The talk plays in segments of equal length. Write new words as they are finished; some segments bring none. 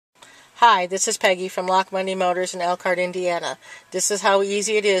Hi, this is Peggy from Lochmandy Motors in Elkhart, Indiana. This is how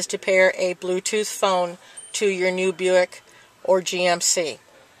easy it is to pair a Bluetooth phone to your new Buick or GMC.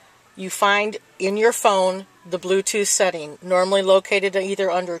 You find in your phone the Bluetooth setting, normally located either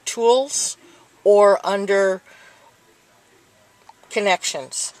under Tools or under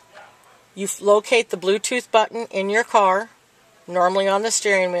Connections. You locate the Bluetooth button in your car, normally on the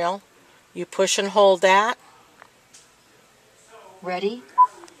steering wheel. You push and hold that. Ready?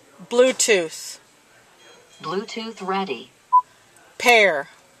 Bluetooth. Bluetooth ready. Pair.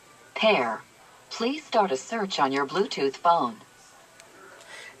 Pair. Please start a search on your Bluetooth phone.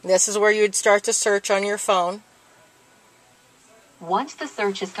 This is where you'd start the search on your phone. Once the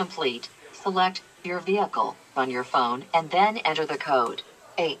search is complete, select your vehicle on your phone and then enter the code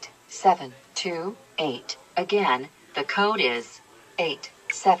 8728. Again, the code is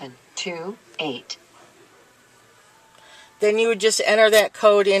 8728. Then you would just enter that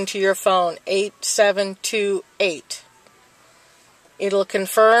code into your phone, 8728. It'll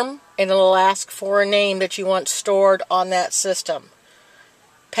confirm and it'll ask for a name that you want stored on that system.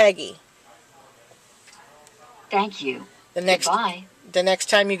 Peggy. Thank you. Goodbye. The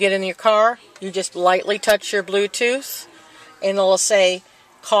next time you get in your car, you just lightly touch your Bluetooth and it'll say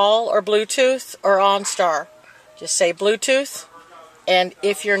call or Bluetooth or OnStar. Just say Bluetooth, and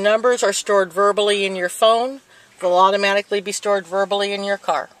if your numbers are stored verbally in your phone, they'll automatically be stored verbally in your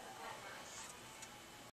car.